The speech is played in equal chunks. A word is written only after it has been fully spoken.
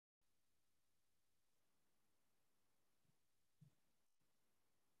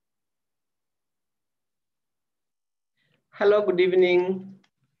Hello, good evening.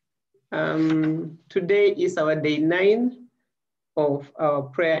 Today is our day 9 of our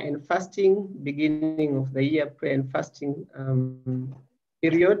prayer and fasting, beginning of the year prayer and fasting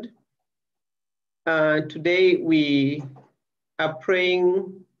period. Today we are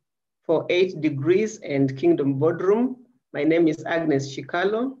praying for 8 degrees and Kingdom Boardroom. My name is Agnes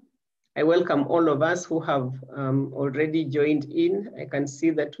Shikalo. I welcome all of us who have already joined in. I can see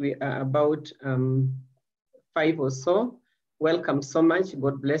that we are about 5 or so. Welcome so much.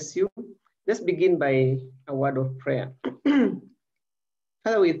 God bless you. Let's begin by a word of prayer.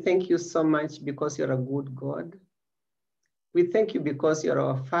 Father, we thank you so much because you're a good God. We thank you because you're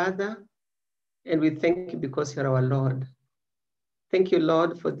our Father, and we thank you because you're our Lord. Thank you,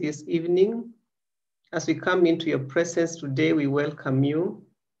 Lord, for this evening. As we come into your presence today, we welcome you.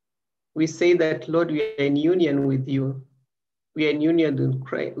 We say that, Lord, we are in union with you. We are in union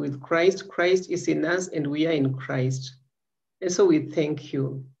with Christ. Christ is in us, and we are in Christ. And so we thank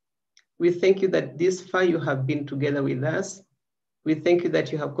you. We thank you that this far you have been together with us. We thank you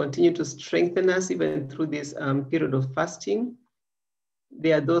that you have continued to strengthen us even through this period of fasting.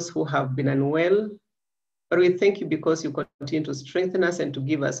 There are those who have been unwell, but we thank you because you continue to strengthen us and to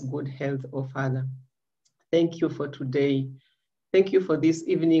give us good health, oh Father. Thank you for today. Thank you for this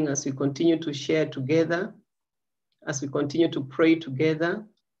evening as we continue to share together, as we continue to pray together.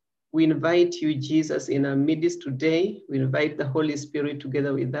 We invite you, Jesus, in our midst today. We invite the Holy Spirit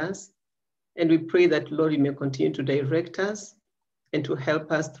together with us. And we pray that, Lord, you may continue to direct us and to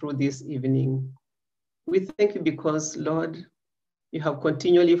help us through this evening. We thank you because, Lord, you have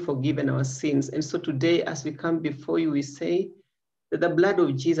continually forgiven our sins. And so today, as we come before you, we say that the blood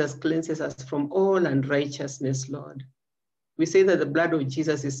of Jesus cleanses us from all unrighteousness, Lord. We say that the blood of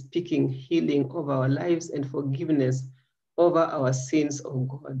Jesus is speaking healing over our lives and forgiveness over our sins, oh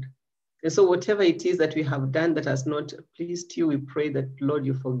God. And so whatever it is that we have done that has not pleased you, we pray that, Lord,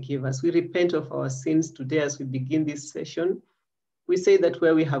 you forgive us. We repent of our sins today as we begin this session. We say that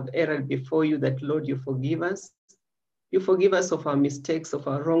where we have erred before you, that, Lord, you forgive us. You forgive us of our mistakes, of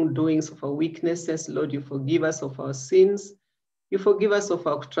our wrongdoings, of our weaknesses. Lord, you forgive us of our sins. You forgive us of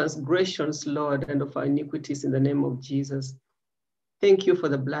our transgressions, Lord, and of our iniquities in the name of Jesus. Thank you for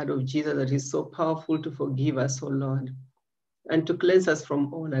the blood of Jesus that is so powerful to forgive us, oh Lord, and to cleanse us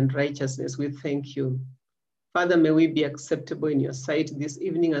from all unrighteousness. We thank you. Father, may we be acceptable in your sight this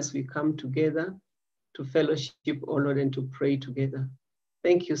evening as we come together to fellowship, oh Lord, and to pray together.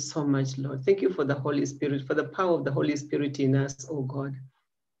 Thank you so much, Lord. Thank you for the Holy Spirit, for the power of the Holy Spirit in us, oh God.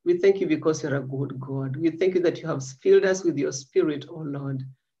 We thank you because you're a good God. We thank you that you have filled us with your Spirit, oh Lord,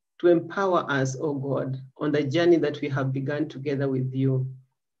 to empower us, oh God, on the journey that we have begun together with you.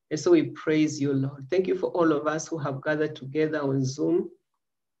 And so we praise you, Lord. Thank you for all of us who have gathered together on Zoom,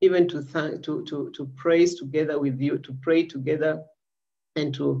 even to praise together with you, to pray together,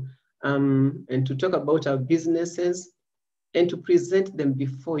 and to talk about our businesses and to present them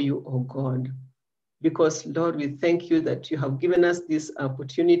before you, oh God. Because, Lord, we thank you that you have given us this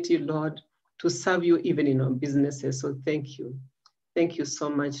opportunity, Lord, to serve you even in our businesses. So thank you. Thank you so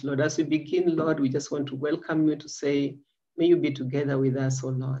much, Lord. As we begin, Lord, we just want to welcome you to say, may you be together with us, oh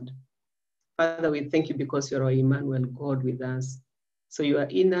Lord. Father, we thank you because you're our Emmanuel, God with us. So you are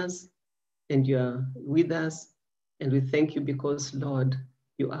in us and you are with us. And we thank you because, Lord,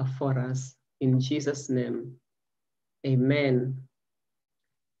 you are for us. In Jesus' name, amen.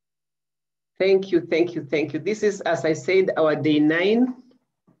 Thank you, thank you, thank you. This is, as I said, our day 9.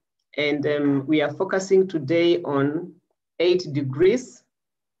 And we are focusing today on 8 degrees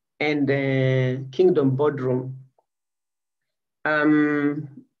and Kingdom Boardroom.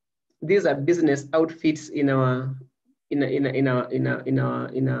 These are business outfits in our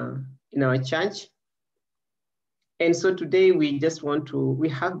church. And so today we just want to, we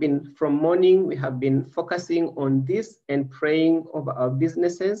have been from morning, we have been focusing on this and praying over our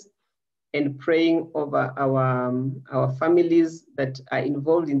businesses and praying over our families that are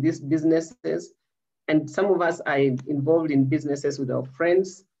involved in these businesses. And some of us are involved in businesses with our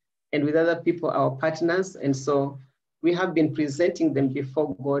friends and with other people, our partners. And so we have been presenting them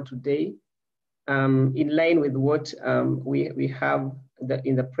before God today in line with what we have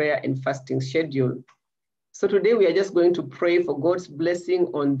in the prayer and fasting schedule. So today we are just going to pray for God's blessing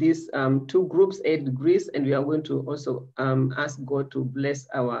on these 2 groups, 8 degrees, and we are going to also ask God to bless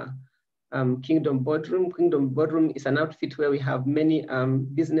our Kingdom Boardroom. Kingdom Boardroom is an outfit where we have many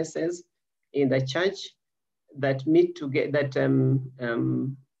businesses in the church that meet together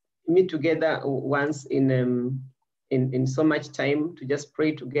once in so much time to just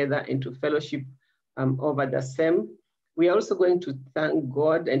pray together and to fellowship over the same. We are also going to thank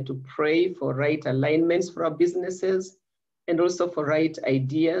God and to pray for right alignments for our businesses and also for right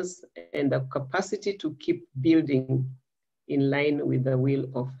ideas and the capacity to keep building in line with the will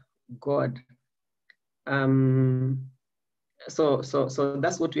of God. So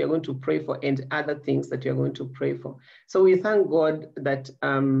that's what we are going to pray for, and other things that we are going to pray for. So we thank God that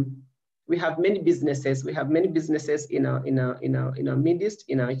we have many businesses. We have many businesses in our midst,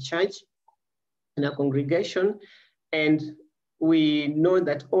 in our church, in our congregation, and we know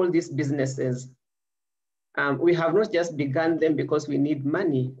that all these businesses, we have not just begun them because we need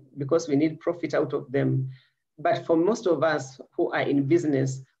money, because we need profit out of them. But for most of us who are in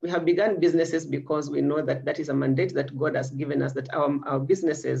business, we have begun businesses because we know that that is a mandate that God has given us, that our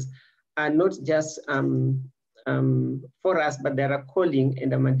businesses are not just for us, but they're a calling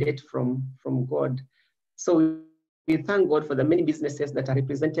and a mandate from God. So we thank God for the many businesses that are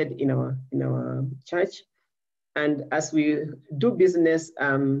represented in our church. And as we do business,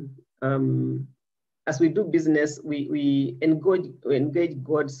 we engage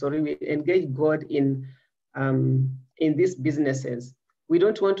God in these businesses. We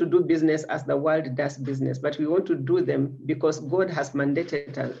don't want to do business as the world does business, but we want to do them because God has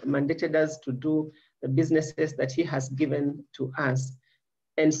mandated us to do the businesses that He has given to us.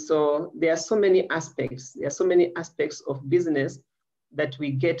 And so there are so many aspects. There are so many aspects of business that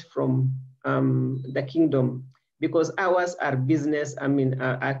we get from the kingdom, because ours are business,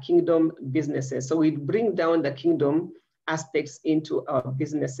 are kingdom businesses. So we bring down the kingdom aspects into our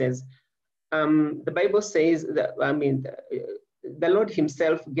businesses. The Bible says that, the Lord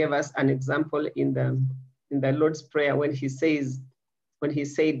Himself gave us an example in the Lord's Prayer when He said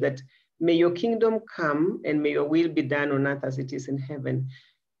that, may your kingdom come and may your will be done on earth as it is in heaven.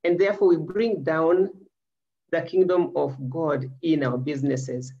 And therefore we bring down the kingdom of God in our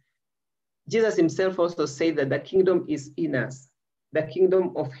businesses. Jesus Himself also said that the kingdom is in us. The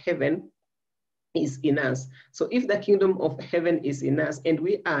kingdom of heaven is in us. So if the kingdom of heaven is in us and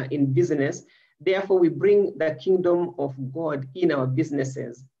we are in business, therefore we bring the kingdom of God in our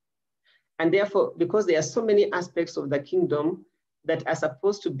businesses. And therefore, because there are so many aspects of the kingdom that are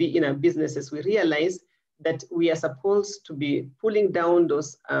supposed to be in our businesses, we realize that we are supposed to be pulling down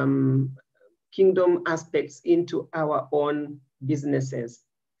those kingdom aspects into our own businesses.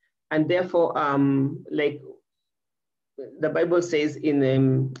 And therefore, like the Bible says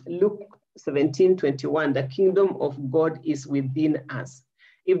in Luke 17:21, the kingdom of God is within us.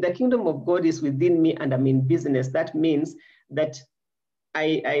 If the kingdom of God is within me and I'm in business, that means that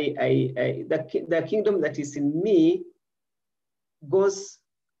the kingdom that is in me goes,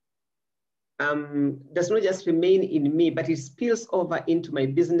 does not just remain in me, but it spills over into my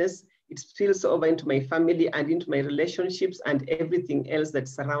business, it spills over into my family and into my relationships and everything else that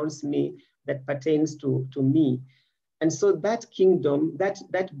surrounds me, that pertains to me. And so that kingdom,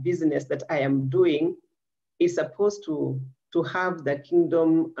 that business that I am doing is supposed to have the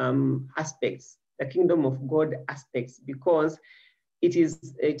kingdom aspects, the kingdom of God aspects, because it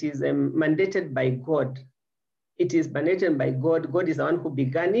is mandated by God. It is mandated by God. God is the one who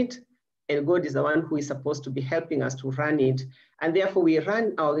began it, and God is the one who is supposed to be helping us to run it. And therefore we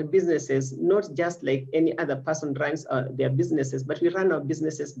run our businesses not just like any other person runs their businesses, but we run our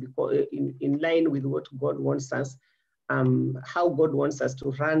businesses because in line with what God wants us, how God wants us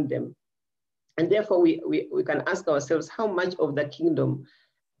to run them. And therefore we can ask ourselves, how much of the kingdom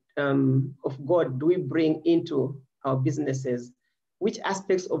of God do we bring into our businesses? Which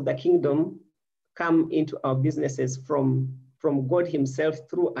aspects of the kingdom come into our businesses from God Himself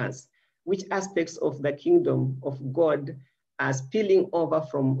through us? Which aspects of the kingdom of God are spilling over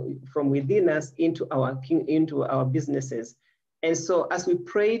from within us into our businesses? And so as we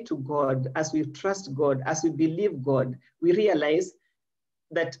pray to God, as we trust God, as we believe God, we realize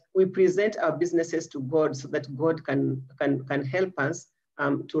that we present our businesses to God so that God can help us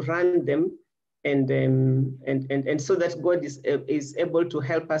to run them, and so that God is able to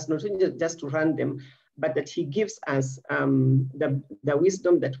help us not just to run them, but that He gives us the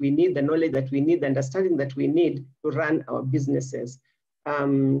wisdom that we need, the knowledge that we need, the understanding that we need to run our businesses.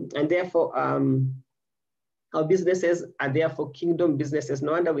 And therefore, our businesses are therefore kingdom businesses.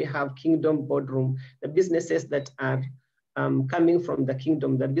 No wonder we have Kingdom Boardroom, the businesses that are coming from the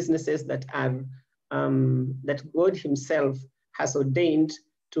kingdom, the businesses that are that God Himself has ordained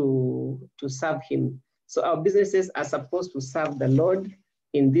to serve Him. So our businesses are supposed to serve the Lord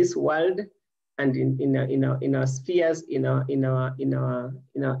in this world and in our spheres, in our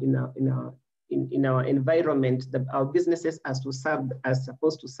environment. Our businesses are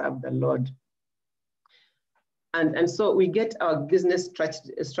supposed to serve the Lord. And so we get our business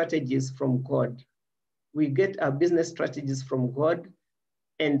strategies from God. We get our business strategies from God,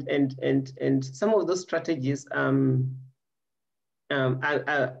 and some of those strategies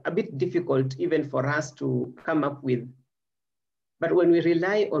a bit difficult even for us to come up with. But when we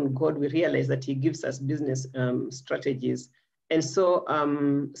rely on God, we realize that he gives us business strategies. And so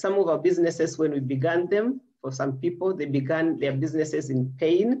some of our businesses, when we began them, for some people, they began their businesses in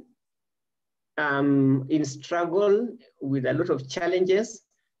pain, in struggle, with a lot of challenges.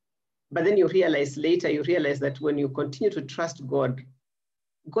 But then you realize that when you continue to trust God,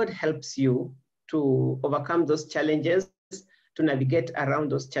 God helps you to overcome those challenges, to navigate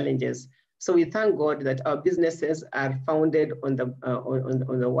around those challenges. So we thank God that our businesses are founded on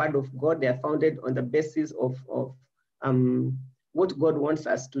the word of God. They are founded on the basis of what God wants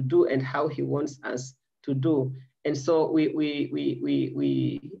us to do and how he wants us to do. And so when we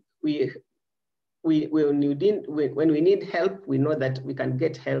need help, we know that we can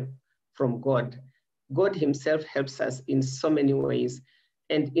get help from God. God himself helps us in so many ways.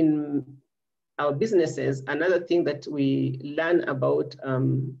 And in our businesses, another thing that we learn about,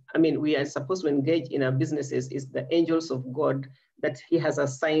 we are supposed to engage in our businesses is the angels of God that he has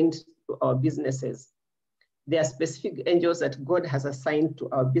assigned to our businesses. There are specific angels that God has assigned to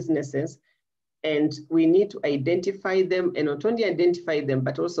our businesses, and we need to identify them, and not only identify them,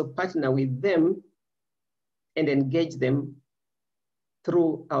 but also partner with them and engage them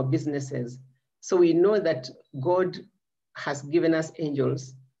through our businesses. So we know that God has given us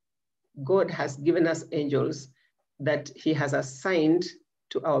angels. God has given us angels that he has assigned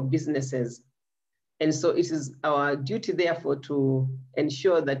to our businesses. And so it is our duty, therefore, to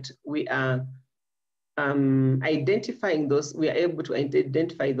ensure that we are identifying those, we are able to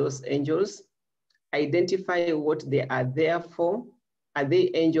identify those angels, identify what they are there for. Are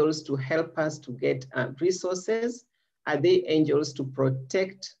they angels to help us to get resources? Are they angels to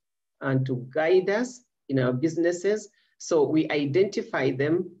protect and to guide us in our businesses? So we identify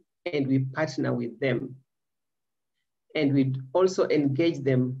them and we partner with them. And we also engage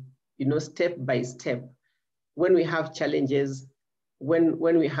them, step by step. When we have challenges, when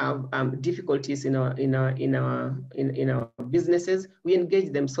we have difficulties in our businesses, we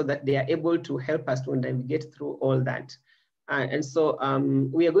engage them so that they are able to help us to navigate through all that. And so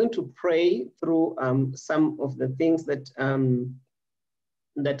we are going to pray through some of the things that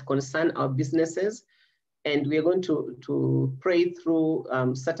that concern our businesses. And we are going to pray through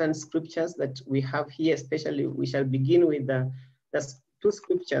certain scriptures that we have here. Especially, we shall begin with the two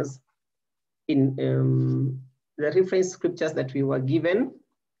scriptures in the reference scriptures that we were given.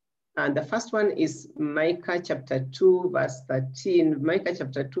 And the first one is Micah chapter 2, verse 13. Micah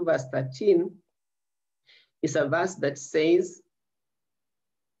chapter 2, verse 13 is a verse that says,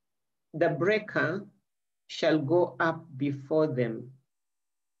 "The breaker shall go up before them.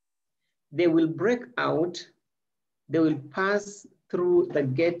 They will break out, they will pass through the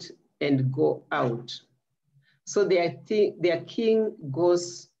gate and go out." So their king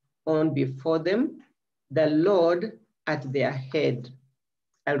goes on before them, the Lord at their head.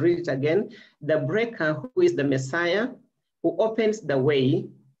 I'll read it again. "The breaker, who is the Messiah, who opens the way,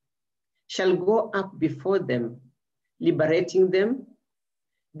 shall go up before them, liberating them.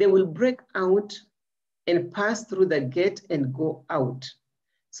 They will break out and pass through the gate and go out.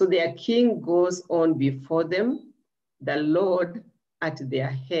 So their king goes on before them, the Lord at their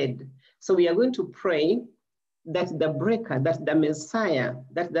head." So we are going to pray that the breaker, that the Messiah,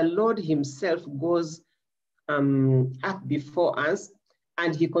 that the Lord himself goes up before us,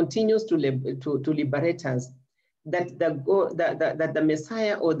 and he continues to liberate us. That the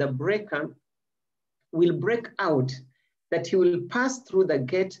Messiah or the breaker will break out, that he will pass through the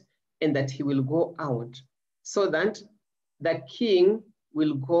gate and that he will go out, so that the king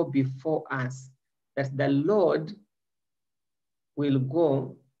will go before us, that the Lord will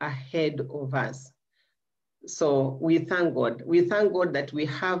go ahead of us. So we thank God. We thank God that we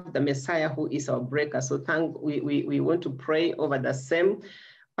have the Messiah who is our breaker. So we want to pray over the same.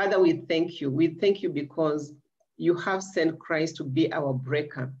 Father, we thank you. We thank you because you have sent Christ to be our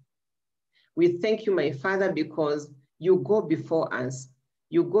breaker. We thank you, my Father, because you go before us.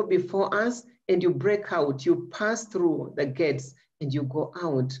 You go before us and you break out. You pass through the gates and you go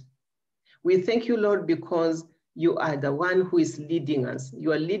out. We thank you, Lord, because you are the one who is leading us.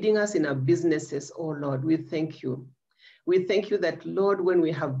 You are leading us in our businesses, oh Lord. We thank you. We thank you that, Lord, when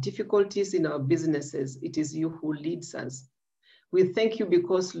we have difficulties in our businesses, it is you who leads us. We thank you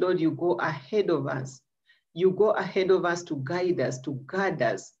because, Lord, you go ahead of us. You go ahead of us to guide us, to guard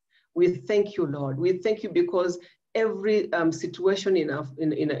us. We thank you, Lord. We thank you because every situation in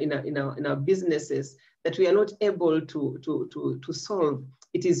our businesses that we are not able to solve,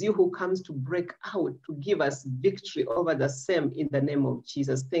 it is you who comes to break out, to give us victory over the same in the name of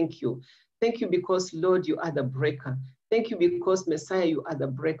Jesus. Thank you. Thank you because, Lord, you are the breaker. Thank you because, Messiah, you are the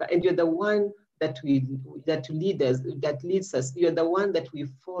breaker, and you're the one that leads us. You're the one that we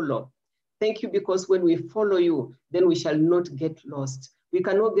follow. Thank you because when we follow you, then we shall not get lost. We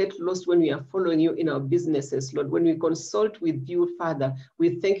cannot get lost when we are following you in our businesses, Lord. When we consult with you, Father,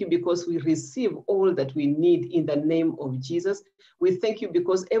 we thank you because we receive all that we need in the name of Jesus. We thank you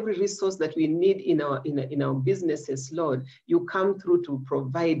because every resource that we need in our businesses, Lord, you come through to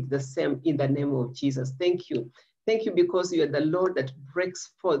provide the same in the name of Jesus. Thank you. Thank you because you are the Lord that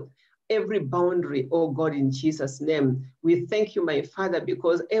breaks forth every boundary, oh God, in Jesus' name. We thank you, my Father,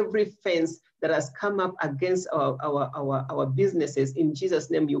 because every fence that has come up against our businesses, in Jesus'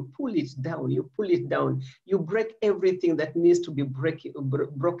 name, you pull it down, you pull it down. You break everything that needs to be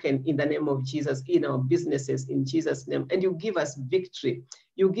broken in the name of Jesus in our businesses, in Jesus' name. And you give us victory.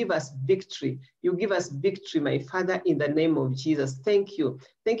 You give us victory. You give us victory, my Father, in the name of Jesus. Thank you.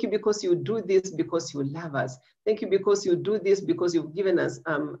 Thank you because you do this because you love us. Thank you because you do this because you've given us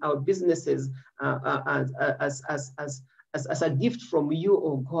our businesses as a gift from you,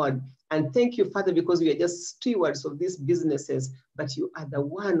 oh God. And thank you, Father, because we are just stewards of these businesses, but you are the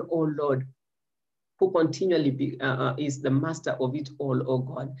one, oh Lord, who continually is the master of it all, oh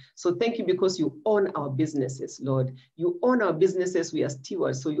God. So thank you because you own our businesses, Lord. You own our businesses, we are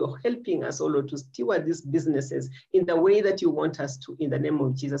stewards. So you're helping us, oh Lord, to steward these businesses in the way that you want us to, in the name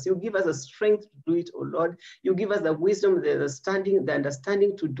of Jesus. You give us the strength to do it, oh Lord. You give us the wisdom, the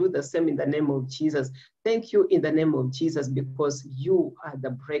understanding to do the same in the name of Jesus. Thank you in the name of Jesus because you are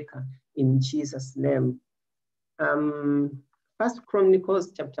the breaker in Jesus' name. First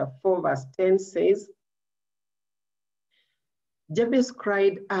Chronicles chapter 4 verse 10 says, Jabez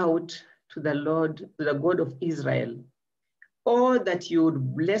cried out to the Lord, to the God of Israel, "Oh, that you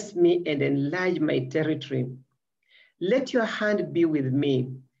would bless me and enlarge my territory. Let your hand be with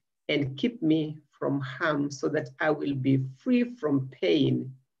me and keep me from harm so that I will be free from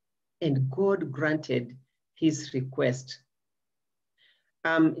pain." And God granted his request.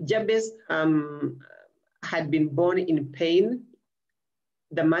 Jabez had been born in pain.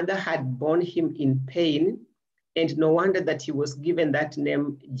 The mother had born him in pain, and no wonder that he was given that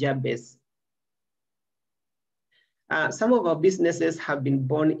name, Jabez. Some of our businesses have been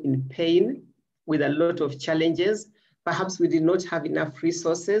born in pain with a lot of challenges. Perhaps we did not have enough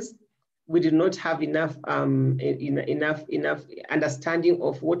resources. We did not have enough understanding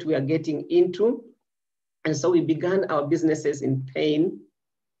of what we are getting into. And so we began our businesses in pain.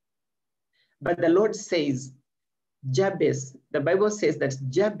 But the Lord says, Jabez, the Bible says that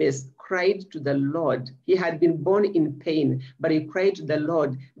Jabez cried to the Lord. He had been born in pain, but he cried to the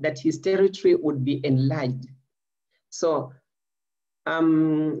Lord that his territory would be enlarged. So,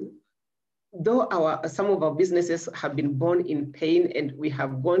 though some of our businesses have been born in pain and we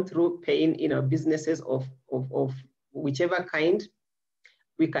have gone through pain in our businesses of whichever kind,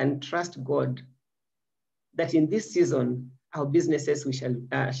 we can trust God that in this season, our businesses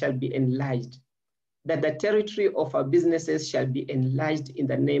shall be enlarged, that the territory of our businesses shall be enlarged in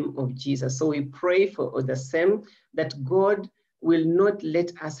the name of Jesus. So we pray for the same, that God will not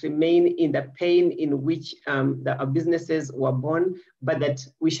let us remain in the pain in which our businesses were born, but that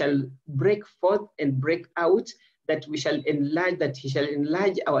we shall break forth and break out, that we shall enlarge, that he shall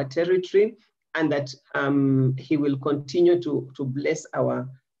enlarge our territory, and that he will continue to bless our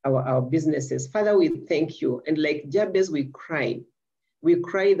businesses. Father, we thank you. And like Jabez, we cry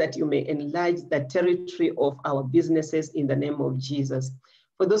that you may enlarge the territory of our businesses in the name of Jesus.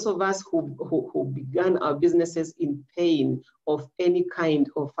 For those of us who began our businesses in pain of any kind,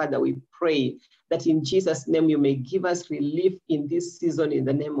 oh Father, we pray that in Jesus' name you may give us relief in this season in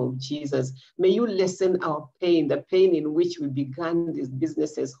the name of Jesus. May you lessen our pain, the pain in which we began these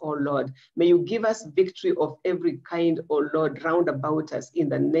businesses, oh Lord. May you give us victory of every kind, oh Lord, round about us in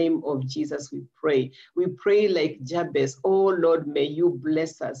the name of Jesus, we pray. We pray like Jabez, oh Lord, may you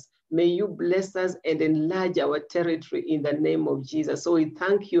bless us. May you bless us and enlarge our territory in the name of Jesus. So we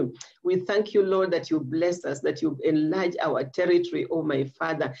thank you. We thank you, Lord, that you bless us, that you enlarge our territory, oh my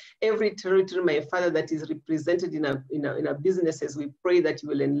Father. Every territory, my Father, that is represented in our businesses, we pray that you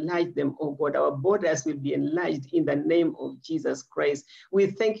will enlarge them, oh God. Our borders will be enlarged in the name of Jesus Christ. We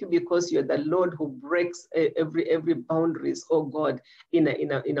thank you because you're the Lord who breaks every boundaries, oh God,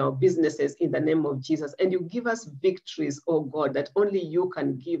 in our businesses in the name of Jesus. And you give us victories, oh God, that only you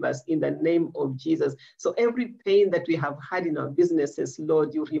can give us us in the name of Jesus. So every pain that we have had in our businesses,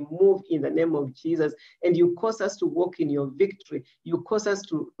 Lord, you remove in the name of Jesus, and you cause us to walk in your victory. You cause us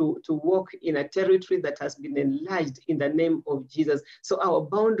to walk in a territory that has been enlarged in the name of Jesus. So our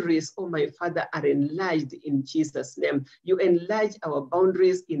boundaries, oh my Father, are enlarged in Jesus' name. You enlarge our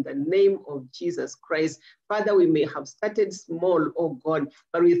boundaries in the name of Jesus Christ. Father, we may have started small, oh God,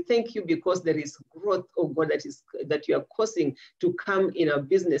 but we thank you because there is growth, oh God, that you are causing to come in our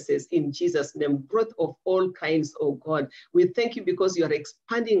businesses in Jesus' name. Growth of all kinds, oh God. We thank you because you are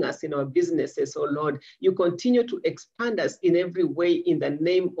expanding us in our businesses, oh Lord. You continue to expand us in every way in the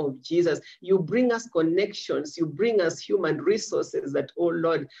name of Jesus. You bring us connections. You bring us human resources that, oh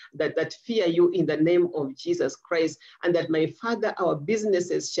Lord, that fear you in the name of Jesus Christ. And that, my Father, our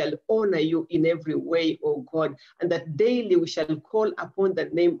businesses shall honor you in every way, oh God, and that daily we shall call upon the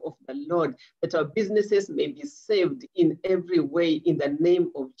name of the Lord, that our businesses may be saved in every way in the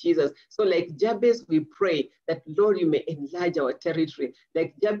name of Jesus. So like Jabez, we pray that, Lord, you may enlarge our territory.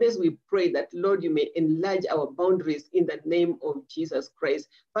 Like Jabez, we pray that, Lord, you may enlarge our boundaries in the name of Jesus Christ.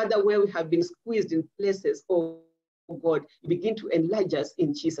 Father, where we have been squeezed in places, oh God, you begin to enlarge us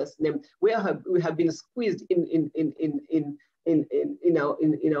in Jesus' name. Where we have been squeezed in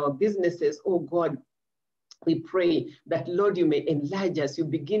our businesses, oh God, we pray that, Lord, you may enlarge us. You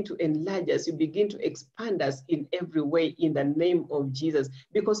begin to enlarge us. You begin to expand us in every way in the name of Jesus.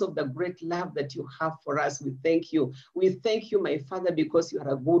 Because of the great love that you have for us, we thank you. We thank you, my Father, because you are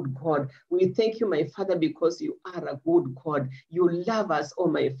a good God. We thank you, my Father, because you are a good God. You love us, oh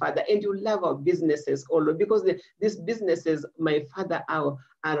my Father, and you love our businesses, oh Lord, because these businesses, my Father, are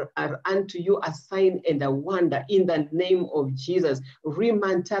unto you a sign and a wonder in the name of Jesus.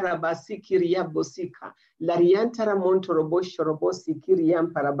 Rimantara basikiria bosika. Lariantara montorobo shorobosi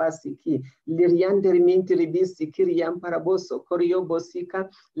kiriam parabasiki. Liriander mintiribisi kiriam paraboso korio bosika.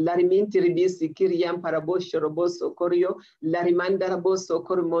 Larimintiribisi kiriam parabosho roboso korio. Larimandara boso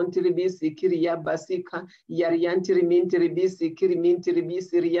kormontiribisi kiria basika. Yariantiri mintiribisi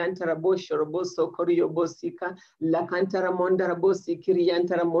kirimintiribisi riantara bosho roboso korio bosika. Lakantara mondara bosi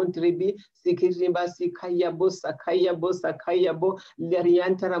kiriantara montribi. Sikiriba sikaya bosa kaya bo.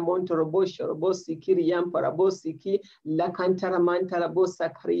 Lariantara montorobosho robosi kiriam parabosiki la cantara mantara bosa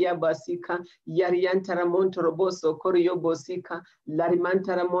karia basika yariantara montoroboso korio bosika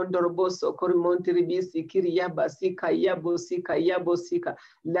larimantara mondoroboso korimontiribisi kiria basika yabosika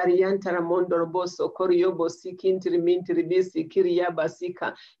lariantara mondoroboso korio bosiki intirimintiribisi kiria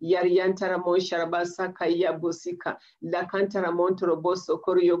basika yariantara monsharabasaka yabosika la cantara montoroboso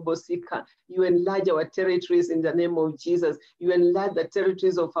korio bosika. You enlarge our territories in the name of Jesus. You enlarge the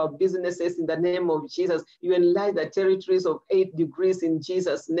territories of our businesses in the name of Jesus. You enlarge the territories of 8 degrees in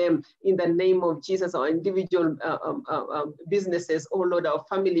Jesus' name. In the name of Jesus, our individual businesses, oh Lord, our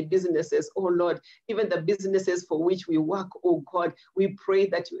family businesses, oh Lord, even the businesses for which we work, oh God, we pray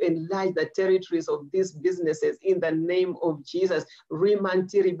that you enlarge the territories of these businesses in the name of Jesus.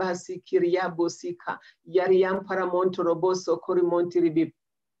 Rimantiribasi kiriabosika, yariam paramontoroboso korimontiribib.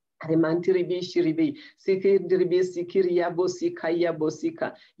 Remantiribi shiribi, sikiribi sikiria bosika ya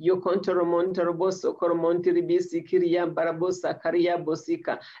bosika, yokontoro montoro boso koromontiribi sikiria barabosa karia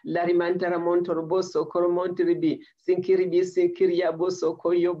bosika, larimantara montoro boso koromontiribi, sinkiribi sikiria boso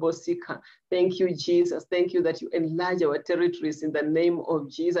koyo bosika. Thank you, Jesus. Thank you that you enlarge our territories in the name of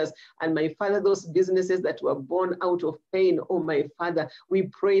Jesus. And my Father, those businesses that were born out of pain, oh my Father, we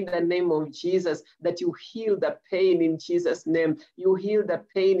pray in the name of Jesus that you heal the pain in Jesus' name. You heal the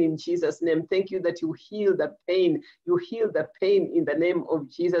pain in Jesus' name. Thank you that you heal the pain. You heal the pain in the name of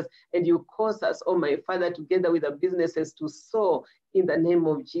Jesus. And you cause us, oh my Father, together with the businesses to soar in the name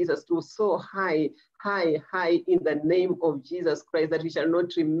of Jesus, to soar high in the name of Jesus Christ, that we shall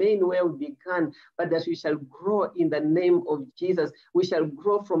not remain where we began, but that we shall grow in the name of Jesus. We shall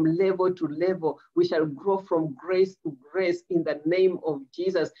grow from level to level. We shall grow from grace to grace in the name of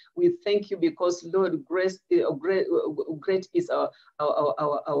Jesus. We thank you because, Lord, great is our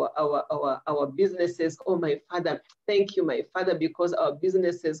businesses, oh my Father. Thank you, my Father, because our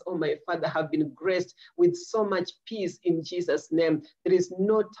businesses, oh my Father, have been graced with so much peace in Jesus' name. There is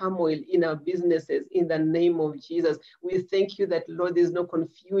no turmoil in our businesses in the name of Jesus. We thank you that, Lord, there is no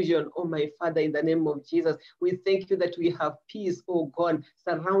confusion, oh my Father, in the name of Jesus. We thank you that we have peace, oh God,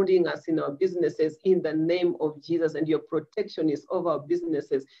 surrounding us in our businesses in the name of Jesus, and your protection is over our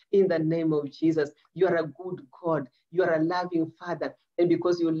businesses in the name of Jesus. You are a good God. You are a loving Father. And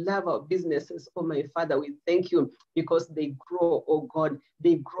because you love our businesses, oh my Father, we thank you because they grow, oh God.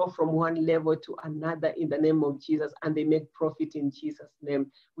 They grow from one level to another in the name of Jesus, and they make profit in Jesus'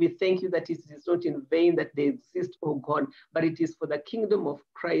 name. We thank you that it is not in vain that they exist, oh God, but it is for the kingdom of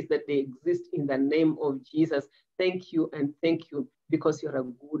Christ that they exist in the name of Jesus. Thank you and thank you because you're a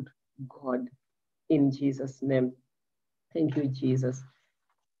good God in Jesus' name. Thank you, Jesus.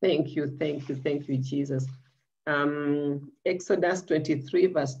 Thank you, Jesus. Exodus 23,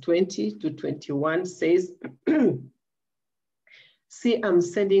 verse 20 to 21 says, see, I'm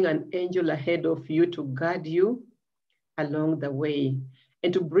sending an angel ahead of you to guard you along the way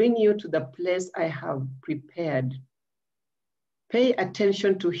and to bring you to the place I have prepared. Pay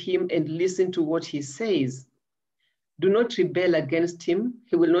attention to him and listen to what he says. Do not rebel against him.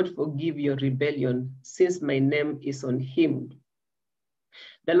 He will not forgive your rebellion, since my name is on him.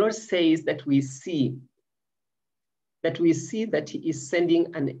 The Lord says that we see that he is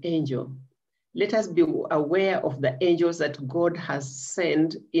sending an angel. Let us be aware of the angels that God has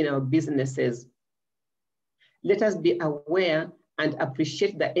sent in our businesses. Let us be aware and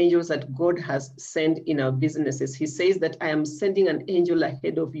appreciate the angels that God has sent in our businesses. He says that I am sending an angel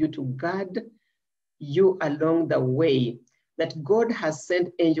ahead of you to guard you along the way. That God has sent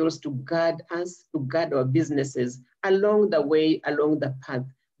angels to guard us, to guard our businesses along the way, along the path.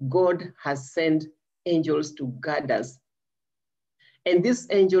 God has sent angels to guard us. And this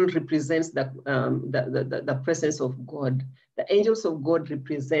angel represents the presence of God. The angels of God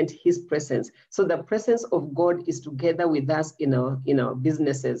represent his presence. So the presence of God is together with us in our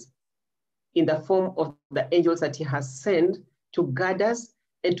businesses in the form of the angels that he has sent to guard us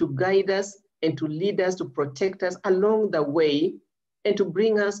and to guide us and to lead us, to protect us along the way and to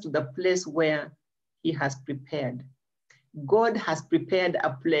bring us to the place where he has prepared. God has prepared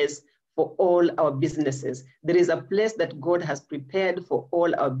a place for all our businesses. There is a place that God has prepared for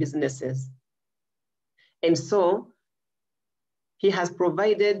all our businesses. And so he has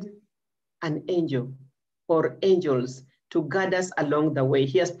provided an angel or angels to guide us along the way.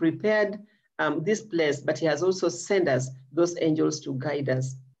 He has prepared this place, but he has also sent us those angels to guide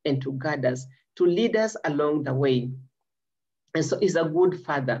us and to guide us, to lead us along the way. And so he's a good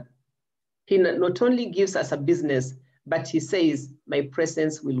Father. He not only gives us a business, but he says, my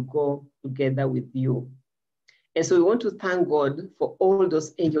presence will go together with you. And so we want to thank God for all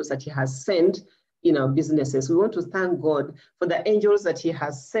those angels that he has sent in our businesses. We want to thank God for the angels that he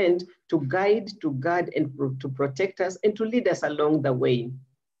has sent to guide, to guard, and to protect us and to lead us along the way.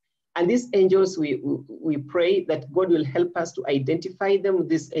 And these angels, we pray that God will help us to identify them.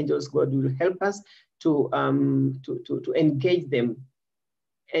 These angels, God will help us to engage them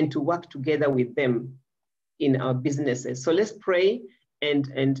and to work together with them in our businesses. So let's pray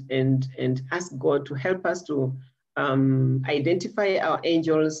and ask God to help us to identify our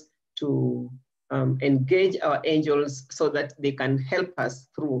angels, to engage our angels so that they can help us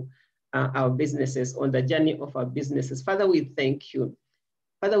through our businesses, on the journey of our businesses. Father, we thank you.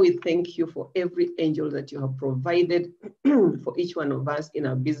 Father, we thank you for every angel that you have provided for each one of us in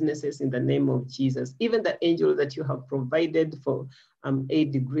our businesses in the name of Jesus. Even the angel that you have provided for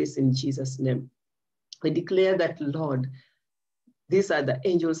 8 degrees in Jesus' name. We declare that, Lord, these are the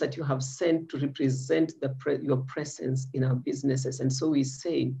angels that you have sent to represent your presence in our businesses. And so we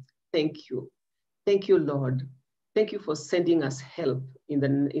say, thank you. Thank you, Lord. Thank you for sending us help in the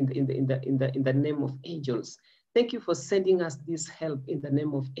name of angels. Thank you for sending us this help in the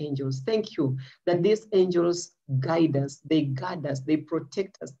name of angels. Thank you that these angels guide us, they guard us, they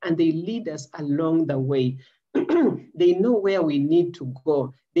protect us, and they lead us along the way. They know where we need to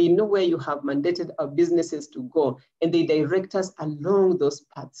go. They know where you have mandated our businesses to go, and they direct us along those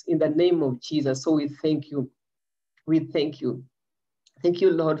paths in the name of Jesus. So we thank you. We thank you. Thank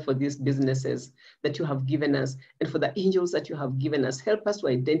you, Lord, for these businesses that you have given us and for the angels that you have given us. Help us to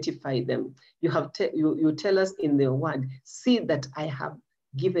identify them. You tell us in the word, see that I have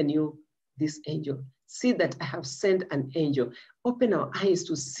given you this angel. See that I have sent an angel. Open our eyes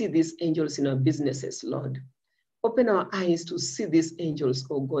to see these angels in our businesses, Lord. Open our eyes to see these angels,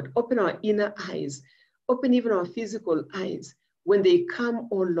 oh God. Open our inner eyes. Open even our physical eyes. When they come,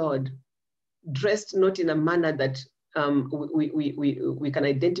 oh Lord, dressed not in a manner that we can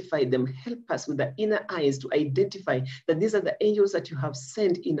identify them. Help us with the inner eyes to identify that these are the angels that you have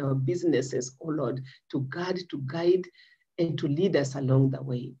sent in our businesses, oh Lord, to guard, to guide, and to lead us along the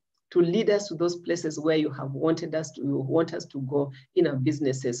way, to lead us to those places where you have wanted us to, you want us to go in our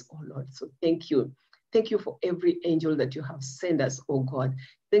businesses, oh Lord. So thank you. Thank you for every angel that you have sent us, oh God.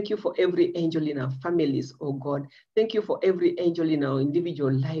 Thank you for every angel in our families, oh God. Thank you for every angel in our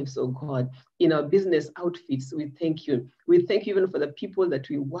individual lives, oh God. In our business outfits, we thank you. We thank you even for the people that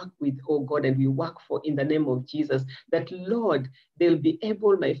we work with, oh God, and we work for in the name of Jesus, that Lord, they'll be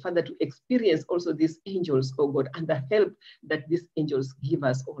able, my Father, to experience also these angels, oh God, and the help that these angels give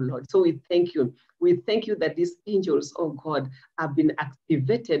us, oh Lord. So we thank you. We thank you that these angels, oh God, have been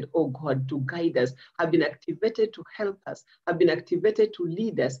activated, oh God, to guide us, have been activated to help us, have been activated to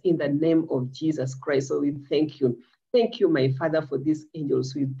lead us in the name of Jesus Christ. So we thank you. Thank you, my Father, for these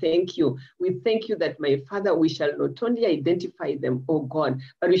angels. We thank you. We thank you that, my Father, we shall not only identify them, oh God,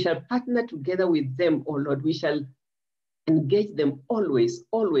 but we shall partner together with them, oh Lord. We shall engage them always,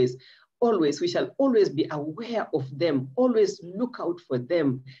 always, always. We shall always be aware of them, always look out for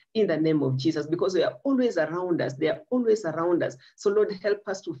them in the name of Jesus, because they are always around us. They are always around us. So Lord, help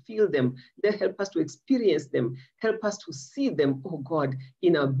us to feel them. Help us to experience them. Help us to see them, oh God,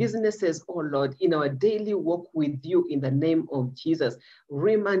 in our businesses, oh Lord, in our daily walk with you in the name of Jesus.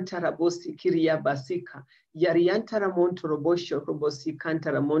 Remantarabosi kiria basika. Yariantara montorobosho robosi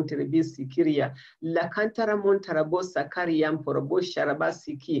kantara monterebisi kiria. La cantara montarabosa kariam porobosha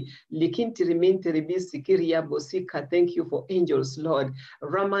rabasiki. Likintirimente rebisi kiria bosika. Thank you for angels, Lord.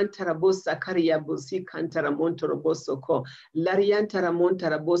 Ramantarabosa karia bosi kantara montoroboso ko. Lariantara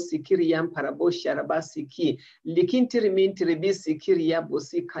montarabosi kiriam parabosha rabasiki. Likintirimente rebisi kiria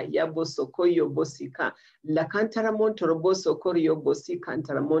bosika yaboso koyo bosika. La cantara montoroboso korio bosika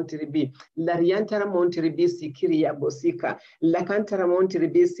antara monteribi. Lariantara monteribi sikiria bosika. La cantara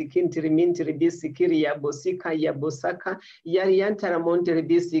monteribisi kintirimintiri sikiria bosika ya bosaka. Yariantara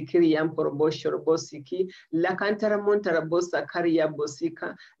monteribisi kiria porobosho bosiki. La cantara montarabosa karia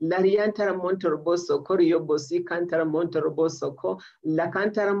bosika. Lariantara montoroboso korio bosika antara montoroboso ko. La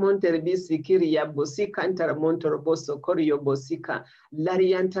cantara monteribisi kiria bosika antara montoroboso korio bosika.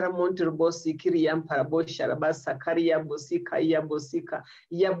 Lariantara montorobosi kiria parabosha rabasa karia bosika ya bosika.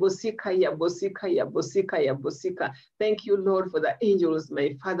 Ya bosika ya bosika ya bosika. Thank you, Lord, for the angels,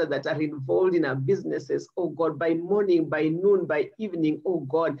 my Father, that are involved in our businesses, oh God, by morning, by noon, by evening, oh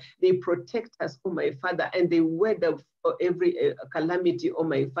God. They protect us, oh my Father, and they weather every calamity, oh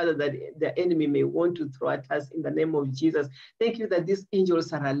my Father, that the enemy may want to throw at us in the name of Jesus. Thank you that these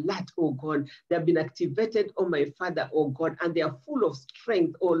angels are alert, oh God. They have been activated, oh my Father, oh God, and they are full of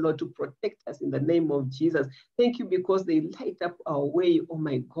strength, oh Lord, to protect us in the name of Jesus. Thank you because they light up our way, oh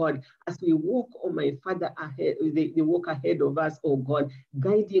my God, as we walk, oh my Father, ahead. They walk ahead of us, oh God,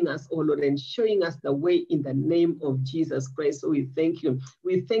 guiding us, oh Lord, and showing us the way in the name of Jesus Christ. So we thank you.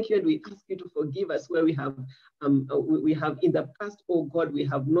 We thank you and we ask you to forgive us where we have in the past, oh God, we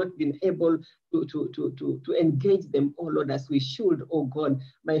have not been able to engage them, oh Lord, as we should, oh God.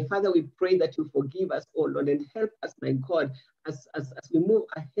 My Father, we pray that you forgive us, oh Lord, and help us, my God, as we move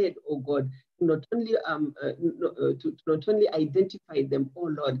ahead, oh God, not only to not only identify them, oh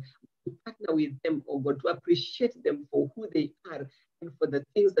Lord, to partner with them, oh God, to appreciate them for who they are and for the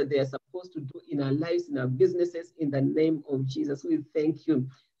things that they are supposed to do in our lives, in our businesses, in the name of Jesus. We thank you.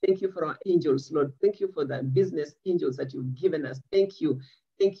 Thank you for our angels, Lord. Thank you for the business angels that you've given us. Thank you.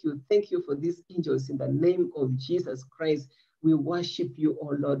 Thank you. Thank you for these angels in the name of Jesus Christ. We worship you,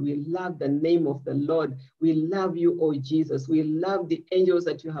 oh Lord. We love the name of the Lord. We love you, oh Jesus. We love the angels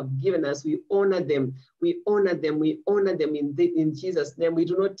that you have given us. We honor them. We honor them. We honor them in Jesus' name. We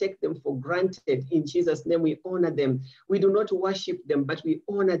do not take them for granted. In Jesus' name, we honor them. We do not worship them, but we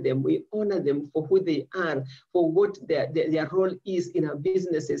honor them. We honor them for who they are, for what their role is in our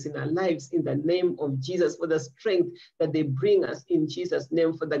businesses, in our lives, in the name of Jesus, for the strength that they bring us in Jesus'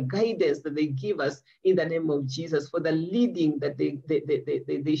 name, for the guidance that they give us in the name of Jesus, for the leading that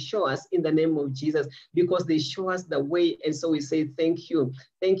they show us in the name of Jesus, because they show us the way. And so we say, thank you.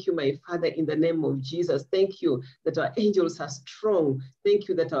 Thank you, my Father, in the name of Jesus. Thank you that our angels are strong. Thank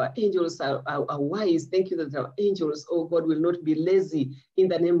you that our angels are wise. Thank you that our angels, oh God, will not be lazy in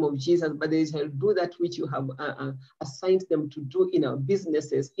the name of Jesus, but they shall do that which you have assigned them to do in our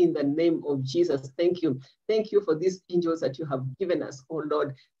businesses in the name of Jesus. Thank you. Thank you for these angels that you have given us, oh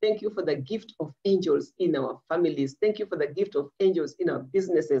Lord. Thank you for the gift of angels in our families. Thank you for the gift of angels in our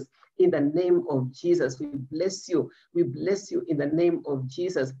businesses in the name of Jesus. We bless you. We bless you in the name of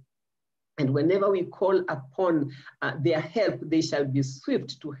Jesus. And whenever we call upon their help, they shall be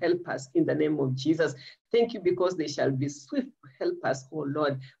swift to help us in the name of Jesus. Thank you because they shall be swift to help us, oh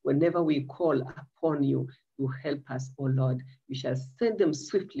Lord, whenever we call upon you to help us, oh Lord. You shall send them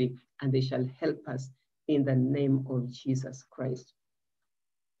swiftly and they shall help us in the name of Jesus Christ.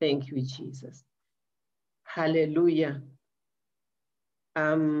 Thank you, Jesus. Hallelujah.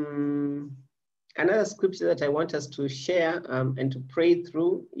 Another scripture that I want us to share and to pray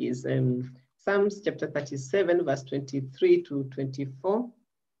through is Psalms chapter 37, verse 23 to 24.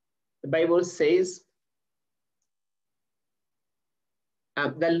 The Bible says,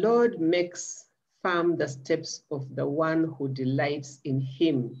 the Lord makes firm the steps of the one who delights in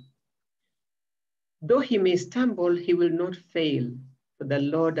him. Though he may stumble, he will not fail, for the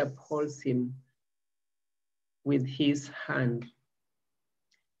Lord upholds him with his hand.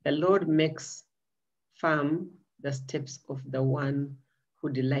 The Lord makes firm the steps of the one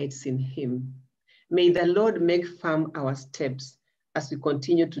who delights in him. May the Lord make firm our steps as we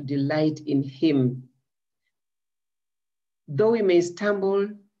continue to delight in him. Though we may stumble,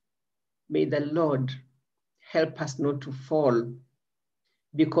 may the Lord help us not to fall,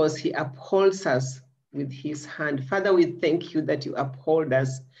 because he upholds us with his hand. Father, we thank you that you uphold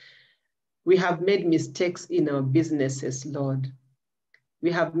us. We have made mistakes in our businesses, Lord.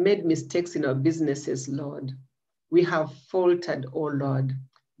 We have made mistakes in our businesses, Lord. We have faltered, oh Lord,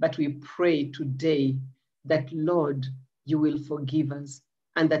 but we pray today that, Lord, you will forgive us,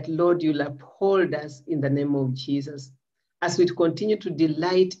 and that, Lord, you'll uphold us in the name of Jesus. As we continue to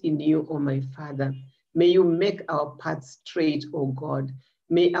delight in you, oh my Father, may you make our paths straight, oh God.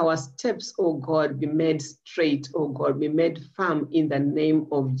 May our steps, oh God, be made straight, oh God, be made firm in the name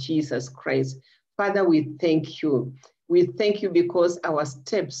of Jesus Christ. Father, we thank you. We thank you because our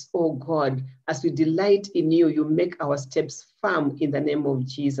steps, oh God, as we delight in you, you make our steps firm in the name of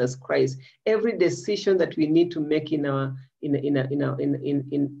Jesus Christ. Every decision that we need to make in our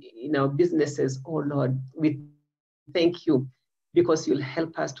businesses, oh Lord, we thank you because you'll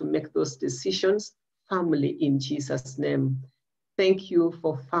help us to make those decisions firmly in Jesus' name. Thank you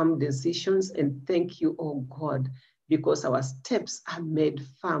for firm decisions, and thank you, oh God, because our steps are made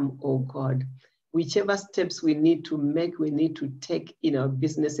firm, oh God. Whichever steps we need to make, we need to take in our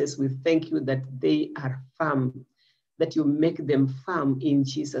businesses, we thank you that they are firm, that you make them firm in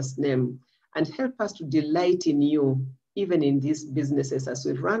Jesus' name. And help us to delight in you, even in these businesses. As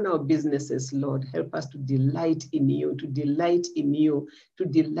we run our businesses, Lord, help us to delight in you, to delight in you, to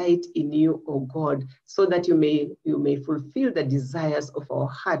delight in you, oh God, so that you may fulfill the desires of our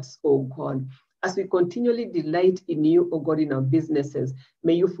hearts, oh God. As we continually delight in you, oh God, in our businesses,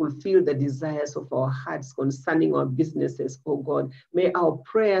 may you fulfill the desires of our hearts concerning our businesses, oh God. May our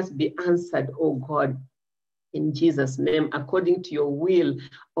prayers be answered, oh God, in Jesus' name, according to your will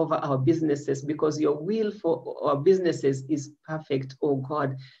over our businesses, because your will for our businesses is perfect, oh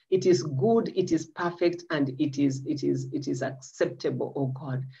God. It is good, it is perfect, and it is acceptable, oh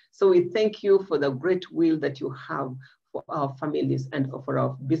God. So we thank you for the great will that you have for our families and for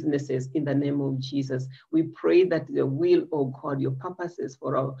our businesses in the name of Jesus. We pray that the will, oh God, your purposes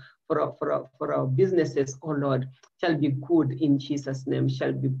for our businesses, oh Lord, shall be good in Jesus' name,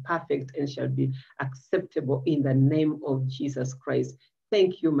 shall be perfect, and shall be acceptable in the name of Jesus Christ.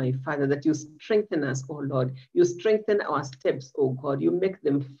 Thank you, my Father, that you strengthen us, oh Lord. You strengthen our steps, oh God. You make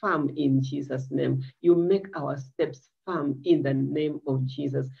them firm in Jesus' name. You make our steps firm in the name of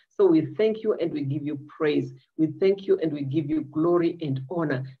Jesus. So we thank you and we give you praise. We thank you and we give you glory and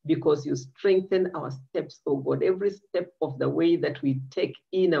honor because you strengthen our steps, oh God. Every step of the way that we take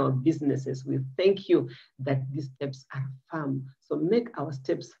in our businesses, we thank you that these steps are firm. So make our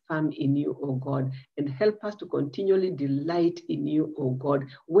steps firm in you, oh God, and help us to continually delight in you, oh God.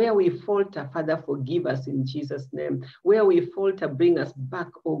 Where we falter, Father, forgive us in Jesus' name. Where we falter, bring us back,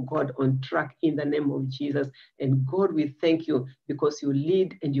 oh God, on track in the name of Jesus. And God, we thank you because you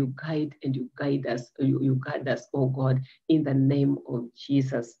lead and you guide and you guide us, you guide us, oh God, in the name of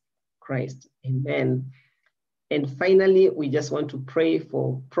Jesus Christ. Amen. And finally, we just want to pray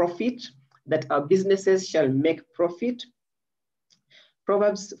for profit, that our businesses shall make profit.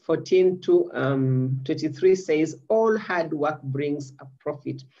 Proverbs 14:23 says, all hard work brings a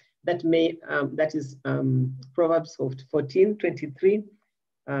profit. That is Proverbs 14:23,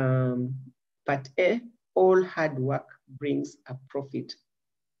 part A, all hard work brings a profit.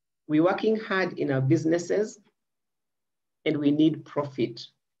 We're working hard in our businesses and we need profit.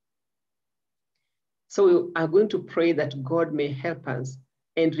 So we are going to pray that God may help us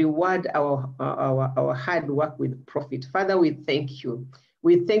and reward our hard work with profit. Father, we thank you.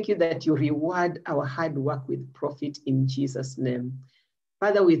 We thank you that you reward our hard work with profit in Jesus' name.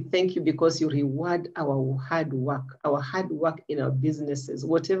 Father, we thank you because you reward our hard work in our businesses.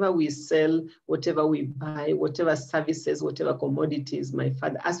 Whatever we sell, whatever we buy, whatever services, whatever commodities, my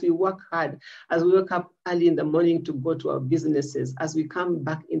Father, as we work hard, as we wake up early in the morning to go to our businesses, as we come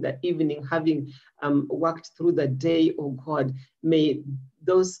back in the evening, having worked through the day, oh God, may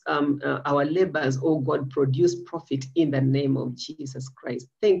those our labors, oh God, produce profit in the name of Jesus Christ.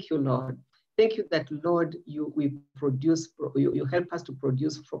 Thank you, Lord. Thank you that, Lord, you help us to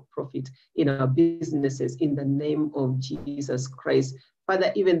produce profit in our businesses in the name of Jesus Christ.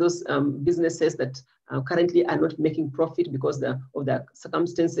 Father, even those businesses that currently are not making profit because of the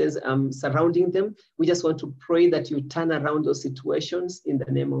circumstances surrounding them, we just want to pray that you turn around those situations in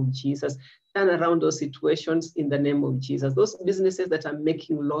the name of Jesus. Turn around those situations in the name of Jesus. Those businesses that are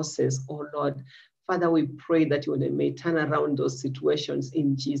making losses, oh Lord, Father, we pray that you may turn around those situations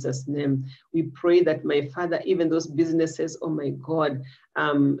in Jesus' name. We pray that, my Father, even those businesses, oh my God,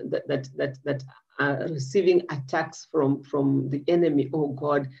 that are receiving attacks from the enemy, oh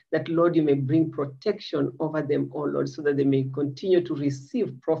God, that, Lord, you may bring protection over them, oh Lord, so that they may continue to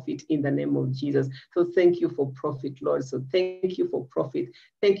receive profit in the name of Jesus. So thank you for profit, Lord. So thank you for profit.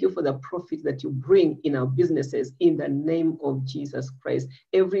 Thank you for the profit that you bring in our businesses in the name of Jesus Christ.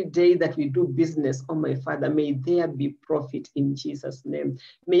 Every day that we do business, oh my Father, may there be profit in Jesus' name.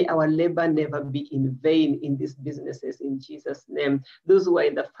 May our labor never be in vain in these businesses in Jesus' name. Those who are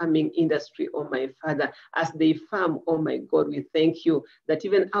in the farming industry, oh my Father, as they farm, oh my God, we thank you that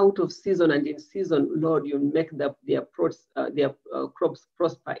even out of season and in season, Lord, you make their crops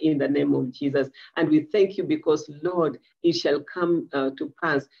prosper in the name of Jesus. And we thank you because, Lord, it shall come to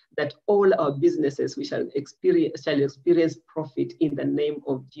pass that all our businesses we shall experience profit in the name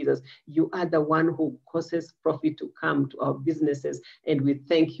of Jesus. You are the one who causes profit to come to our businesses, and we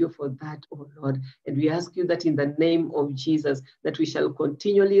thank you for that, oh Lord. And we ask you that in the name of Jesus, that we shall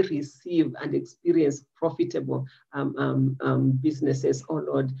continually receive and experience profitable businesses, oh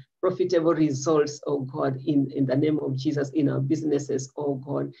Lord, profitable results, oh God, in the name of Jesus, in our businesses, oh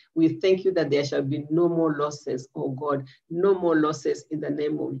God. We thank you that there shall be no more losses, oh God, no more losses in the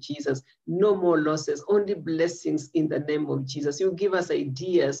name of Jesus, no more losses, only blessings in the name of Jesus. You give us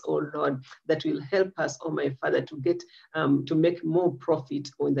ideas, oh Lord, that will help us, oh my Father, to get, to make more profit,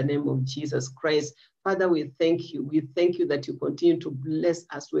 oh, in the name of Jesus Christ. Father, we thank you. We thank you that you continue to bless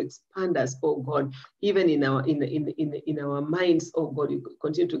us, to expand us, oh God, even in our minds, oh God. You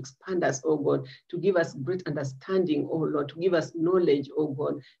continue to expand us, oh God, to give us great understanding, oh Lord, to give us knowledge, oh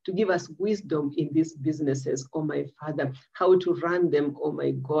God, to give us wisdom in these businesses, oh my Father, how to run them, oh my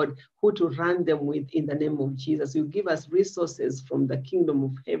God, who to run them with in the name of Jesus. You give us resources from the kingdom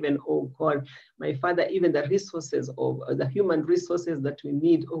of heaven, oh God, my Father, even the resources of the human resources that we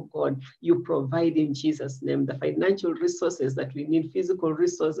need, oh God, you provide in Jesus' name, the financial resources that we need, physical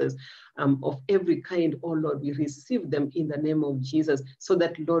resources of every kind, oh Lord, we receive them in the name of Jesus, so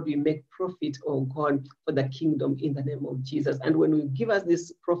that, Lord, we make profit, oh God, for the kingdom in the name of Jesus. And when you give us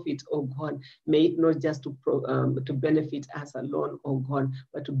this profit, oh God, may it not just to benefit us alone, oh God,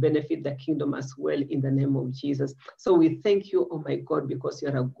 but to benefit the kingdom as well in the name of Jesus. So we thank you, oh my God, because you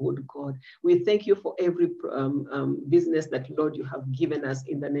are a good God. We thank you for every business that, Lord, you have given us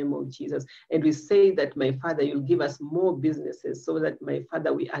in the name of Jesus. And we say that, my Father, you'll give us more businesses, so that, my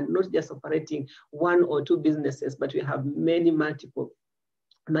Father, we are not just operating one or two businesses, but we have many multiple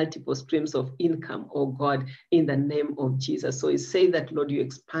streams of income, oh God, in the name of Jesus. So we say that, Lord, you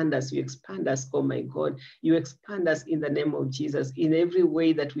expand us, oh my God, you expand us in the name of Jesus. In every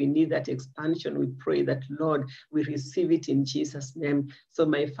way that we need that expansion, we pray that, Lord, we receive it in Jesus' name. So,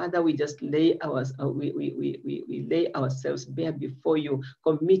 my Father, we just lay we lay ourselves bare before you,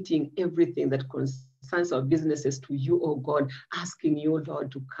 committing everything that concerns our businesses to you, oh God, asking you,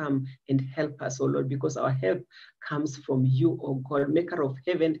 Lord, to come and help us, oh Lord, because our help comes from you, oh God, maker of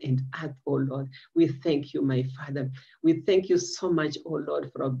heaven and earth, oh Lord. We thank you, my Father. We thank you so much, oh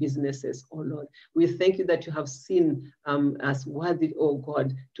Lord, for our businesses, oh Lord. We thank you that you have seen us worthy, oh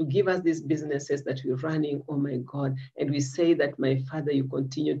God, to give us these businesses that we're running, oh my God. And we say that, my Father, you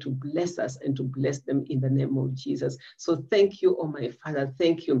continue to bless us and to bless them in the name of Jesus. So thank you, oh my Father.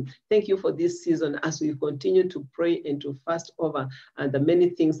 Thank you. Thank you for this season as we continue to pray and to fast over the many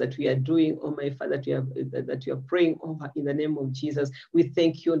things that we are doing, oh my Father, that you are praying over in the name of Jesus. We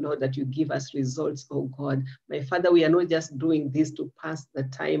thank you, Lord, that you give us results, oh God. My Father, we are not just doing this to pass the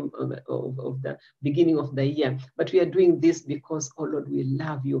time of the beginning of the year, but we are doing this because, oh Lord, we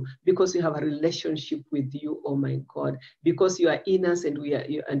love you, because we have a relationship with you, oh my God, because you are in us and we are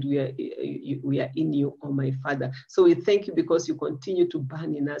in you, oh my Father. So we thank you because you continue to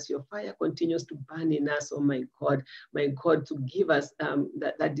burn in us. Your fire continues to burn burn in us, oh my God, to give us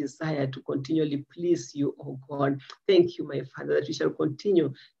that desire to continually please you, oh God. Thank you, my Father, that we shall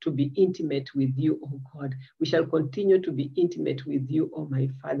continue to be intimate with you, oh God. We shall continue to be intimate with you, oh my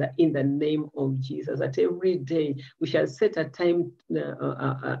Father, in the name of Jesus. That every day we shall set a time,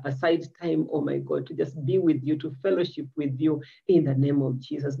 aside time, oh my God, to just be with you, to fellowship with you in the name of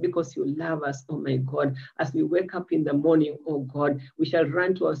Jesus, because you love us, oh my God. As we wake up in the morning, oh God, we shall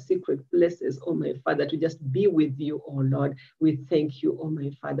run to our secret places, oh my Father, to just be with you, oh Lord. We thank you, oh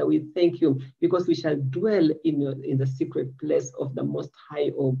my Father. We thank you because we shall dwell in the secret place of the Most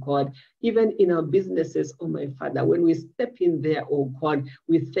High, oh God. Even in our businesses, oh my Father, when we step in there, oh God,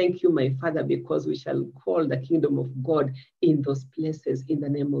 we thank you, my Father, because we shall call the kingdom of God in those places in the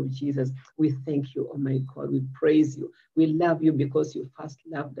name of Jesus. We thank you, oh my God. We praise you. We love you because you first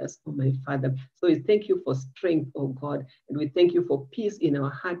loved us, oh my Father. So we thank you for strength, oh God, and we thank you for peace in our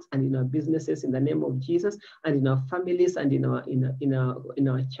hearts and in our businesses in the name of Jesus, and in our families and in our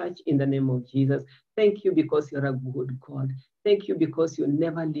church in the name of Jesus. Thank you because you're a good God. Thank you because you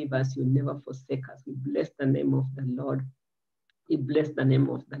never leave us, you never forsake us. We bless the name of the Lord. We bless the name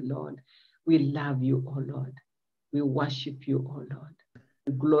of the Lord. We love you, oh Lord. We worship you, oh Lord.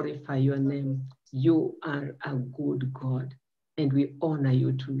 We glorify your name. You are a good God, and we honor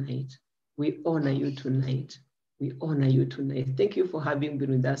you tonight. We honor you tonight. We honor you tonight. Thank you for having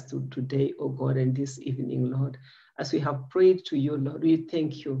been with us today, oh God, and this evening, Lord. As we have prayed to you, Lord, we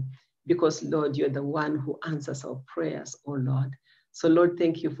thank you because, Lord, you're the one who answers our prayers, oh Lord. So, Lord,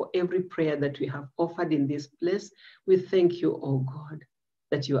 thank you for every prayer that we have offered in this place. We thank you, oh God,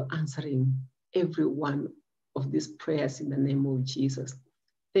 that you are answering every one of these prayers in the name of Jesus.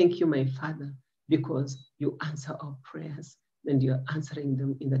 Thank you, my Father, because you answer our prayers and you're answering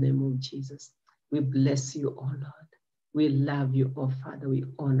them in the name of Jesus. We bless you, oh Lord. We love you, oh Father. We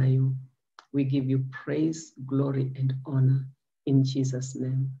honor you. We give you praise, glory, and honor in Jesus'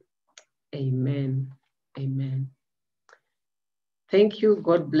 name. Amen. Amen. Thank you.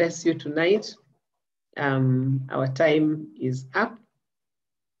 God bless you tonight. Our time is up.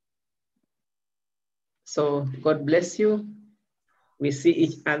 So God bless you. We see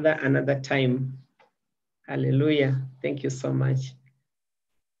each other another time. Hallelujah. Thank you so much.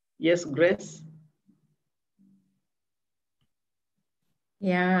 Yes, Grace?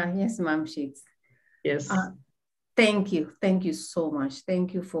 Yeah, yes, Ma'am Shikes. Yes. Thank you. Thank you so much.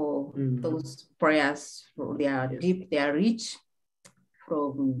 Thank you for those prayers. They are deep, they are rich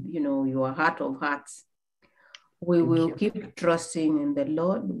from, your heart of hearts. We will keep trusting in the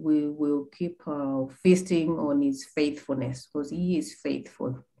Lord. We will keep feasting on his faithfulness because he is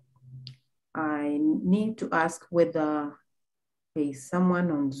faithful. I need to ask whether there is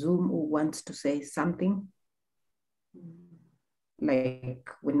someone on Zoom who wants to say something. Like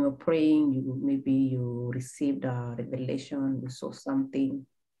when you're praying, maybe you received a revelation, you saw something,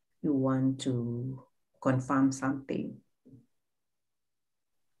 you want to confirm something.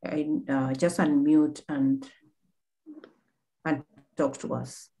 Just unmute and talk to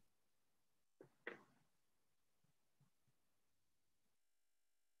us.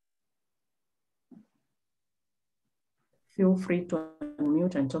 Feel free to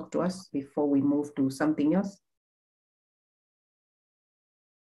unmute and talk to us before we move to something else.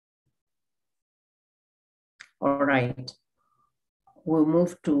 All right, we'll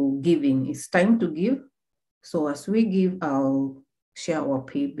move to giving. It's time to give. So as we give, I'll share our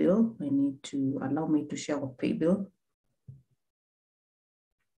pay bill. I need to allow me to share our pay bill.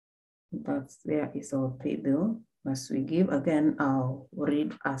 There is our pay bill. As we give, again, I'll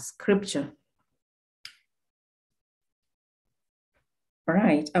read a scripture. All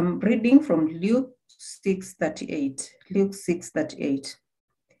right, I'm reading from Luke 6:38. Luke 6:38.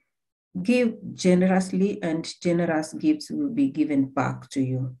 Give generously and generous gifts will be given back to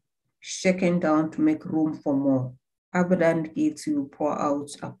you. Shaken down to make room for more. Abundant gifts will pour out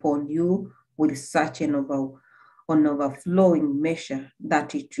upon you with such an overflowing measure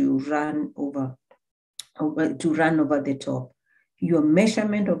that it will run over the top. Your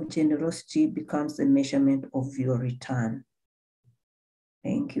measurement of generosity becomes the measurement of your return.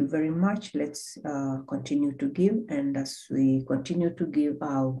 Thank you very much. Let's continue to give. And as we continue to give,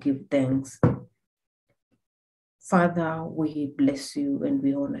 I'll give thanks. Father, we bless you and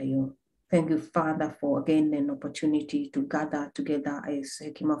we honor you. Thank you, Father, for again an opportunity to gather together as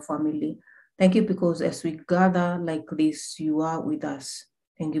Hekima family. Thank you because as we gather like this, you are with us.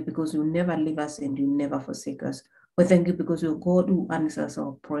 Thank you because you never leave us and you never forsake us. We thank you because you're God who answers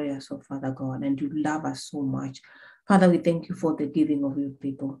our prayers, oh Father God, and you love us so much. Father, we thank you for the giving of your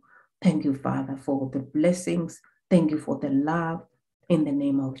people. Thank you, Father, for the blessings. Thank you for the love in the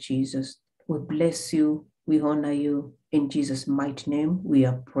name of Jesus. We bless you. We honor you. In Jesus' mighty name, we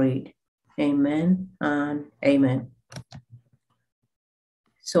are prayed. Amen and amen.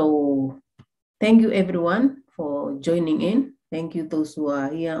 So thank you everyone for joining in. Thank you those who are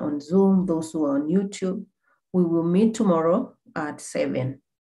here on Zoom, those who are on YouTube. We will meet tomorrow at 7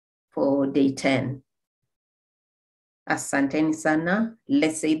 for day 10. Asanteni sana.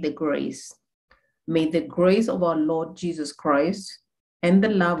 Let's say the grace. May the grace of our Lord Jesus Christ and the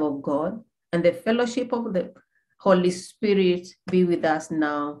love of God and the fellowship of the Holy Spirit be with us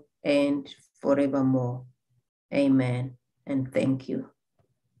now and forevermore. Amen. And thank you.